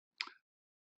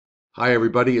Hi,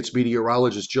 everybody. It's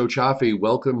meteorologist Joe Cioffi.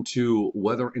 Welcome to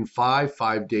Weather in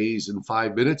 5 days in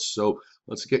 5 minutes. So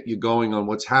let's get you going on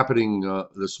what's happening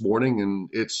this morning. And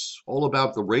it's all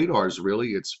about the radars,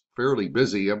 really. It's fairly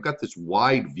busy. I've got this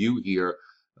wide view here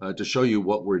to show you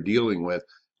what we're dealing with.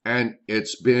 And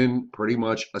it's been pretty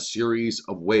much a series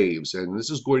of waves. And this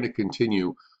is going to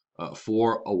continue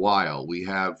for a while. We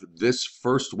have this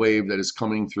first wave that is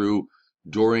coming through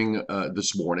during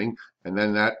this morning, and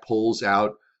then that pulls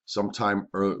out sometime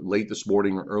late this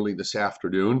morning or early this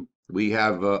afternoon. We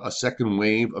have a second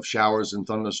wave of showers and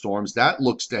thunderstorms that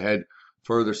looks to head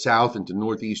further south into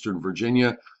northeastern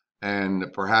Virginia and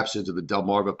perhaps into the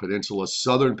Delmarva Peninsula,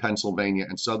 southern Pennsylvania,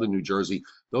 and southern New Jersey.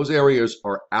 Those areas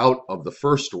are out of the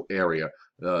first area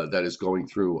that is going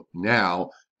through now.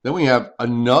 Then we have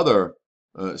another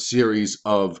series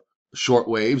of short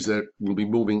waves that will be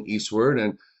moving eastward,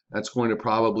 and that's going to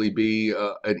probably be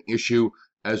an issue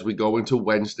as we go into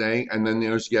Wednesday. And then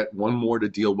there's yet one more to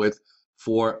deal with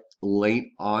for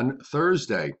late on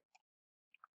Thursday.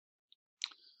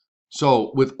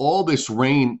 So with all this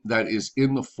rain that is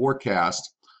in the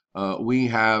forecast, we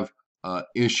have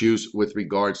issues with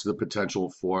regards to the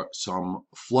potential for some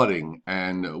flooding.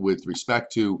 And with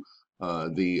respect to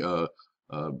the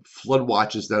flood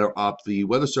watches that are up, the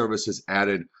Weather Service has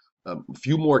added a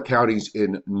few more counties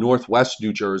in northwest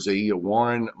New Jersey,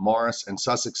 Warren, Morris, and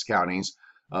Sussex counties.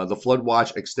 The flood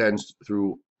watch extends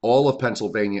through all of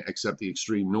Pennsylvania except the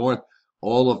extreme north,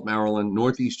 all of Maryland,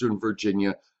 northeastern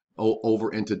Virginia,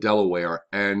 over into Delaware.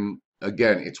 And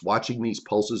again, it's watching these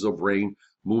pulses of rain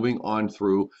moving on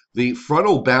through. The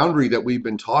frontal boundary that we've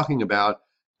been talking about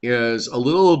is a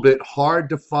little bit hard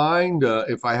to find.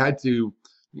 If I had to,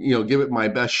 give it my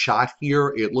best shot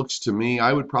here, it looks to me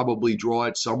I would probably draw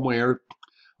it somewhere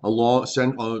along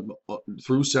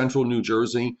through central New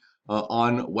Jersey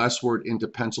on westward into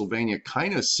Pennsylvania,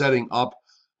 kind of setting up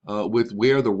with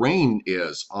where the rain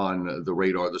is on the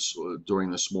radar during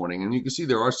this morning. And you can see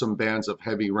there are some bands of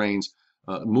heavy rains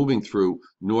moving through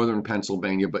northern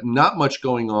Pennsylvania, but not much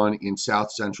going on in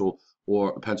south central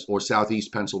or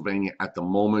southeast Pennsylvania at the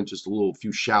moment. Just a little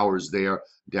few showers there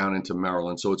down into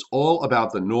Maryland. So it's all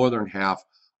about the northern half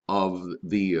of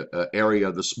the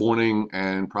area this morning,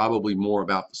 and probably more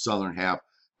about the southern half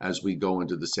as we go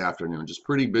into this afternoon. Just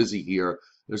pretty busy here.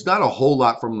 There's not a whole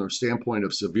lot from the standpoint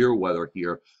of severe weather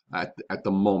here at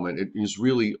the moment. It is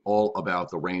really all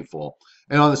about the rainfall.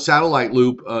 And on the satellite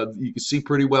loop, you can see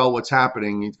pretty well what's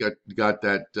happening. You've got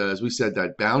that, as we said,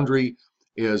 that boundary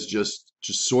is just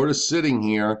sort of sitting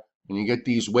here, and you get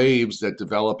these waves that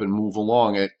develop and move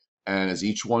along it. And as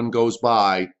each one goes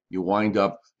by, you wind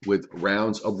up with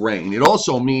rounds of rain. It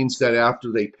also means that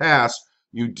after they pass,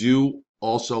 you do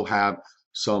also have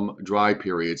some dry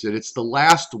periods. And it's the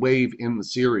last wave in the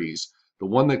series, the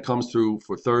one that comes through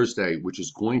for Thursday, which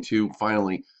is going to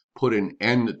finally put an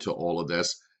end to all of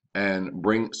this and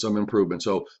bring some improvement.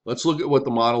 So let's look at what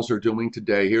the models are doing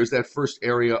today. Here's that first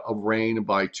area of rain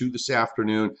by 2 this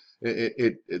afternoon.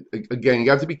 Again, you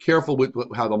have to be careful with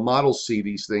how the models see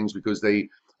these things, because they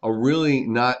are really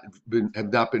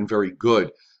have not been very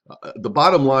good. The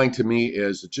bottom line to me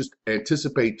is just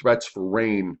anticipate threats for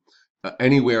rain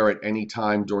anywhere at any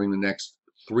time during the next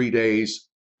 3 days,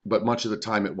 but much of the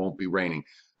time it won't be raining.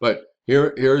 But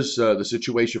here's the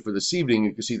situation for this evening.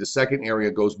 You can see the second area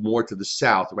goes more to the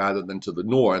south rather than to the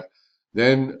north.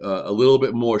 Then a little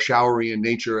bit more showery in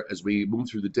nature as we move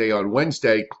through the day on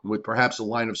Wednesday, with perhaps a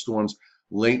line of storms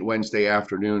late Wednesday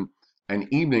afternoon and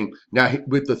evening. Now,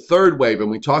 with the third wave,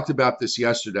 and we talked about this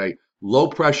yesterday, low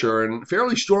pressure and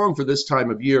fairly strong for this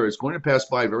time of year is going to pass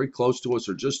by very close to us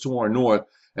or just to our north.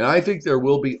 And I think there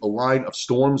will be a line of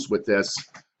storms with this,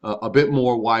 a bit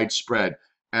more widespread.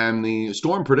 And the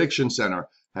Storm Prediction Center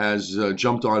has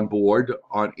jumped on board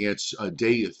on its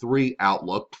day 3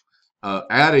 outlook,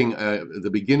 adding the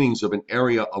beginnings of an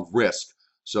area of risk.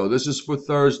 So this is for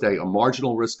Thursday, a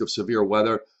marginal risk of severe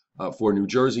weather for New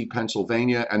Jersey,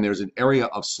 Pennsylvania, and there's an area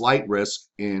of slight risk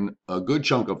in a good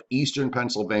chunk of eastern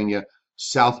Pennsylvania,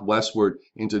 southwestward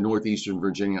into northeastern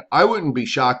Virginia. I wouldn't be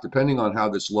shocked, depending on how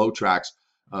this low tracks,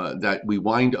 that we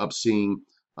wind up seeing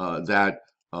that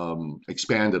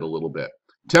expanded a little bit.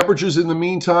 Temperatures in the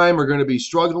meantime are going to be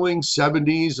struggling,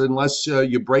 70s, unless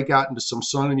you break out into some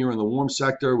sun and you're in the warm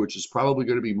sector, which is probably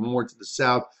going to be more to the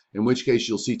south, in which case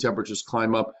you'll see temperatures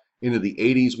climb up into the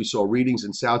 80s. We saw readings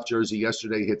in South Jersey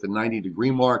yesterday hit the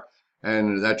 90-degree mark,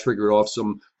 and that triggered off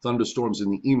some thunderstorms in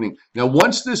the evening. Now,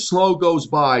 once this low goes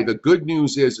by, the good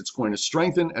news is it's going to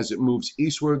strengthen as it moves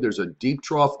eastward. There's a deep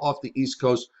trough off the East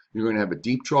Coast. You're going to have a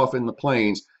deep trough in the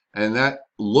plains, and that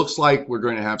looks like we're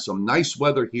going to have some nice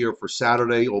weather here for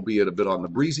Saturday, albeit a bit on the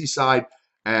breezy side.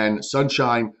 and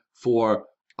sunshine for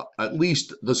at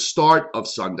least the start of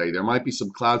Sunday. There might be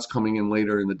some clouds coming in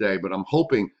later in the day, but I'm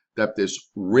hoping that this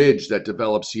ridge that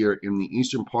develops here in the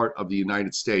eastern part of the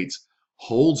United States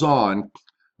holds on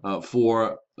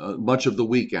for much of the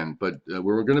weekend. But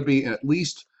we're going to be at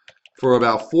least for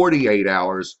about 48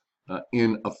 hours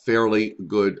in a fairly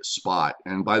good spot.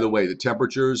 And by the way, the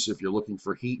temperatures, if you're looking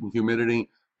for heat and humidity,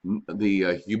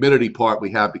 the humidity part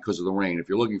we have because of the rain. If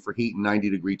you're looking for heat and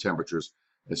 90-degree temperatures,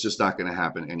 it's just not going to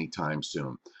happen anytime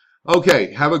soon.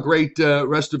 Okay, have a great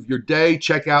rest of your day.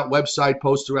 Check out website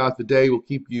posts throughout the day. We'll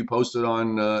keep you posted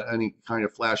on any kind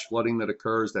of flash flooding that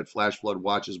occurs. That flash flood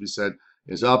watch, as we said,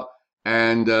 is up.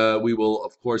 And we will,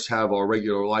 of course, have our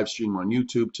regular live stream on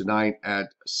YouTube tonight at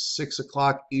 6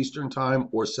 o'clock Eastern Time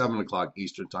or 7 o'clock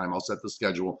Eastern Time. I'll set the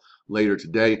schedule later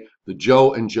today. The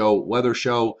Joe and Joe Weather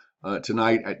Show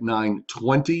tonight at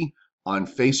 9:20 on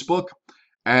Facebook.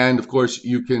 And of course,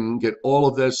 you can get all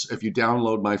of this if you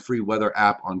download my free weather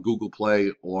app on Google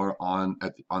Play or on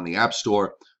the App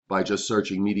Store by just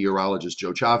searching meteorologist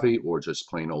Joe Cioffi or just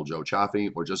plain old Joe Cioffi,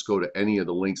 or just go to any of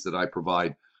the links that I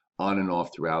provide on and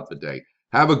off throughout the day.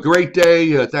 Have a great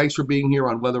day. Thanks for being here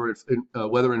on Weather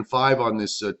in 5 on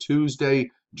this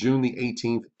Tuesday, June the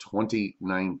 18th,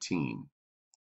 2019.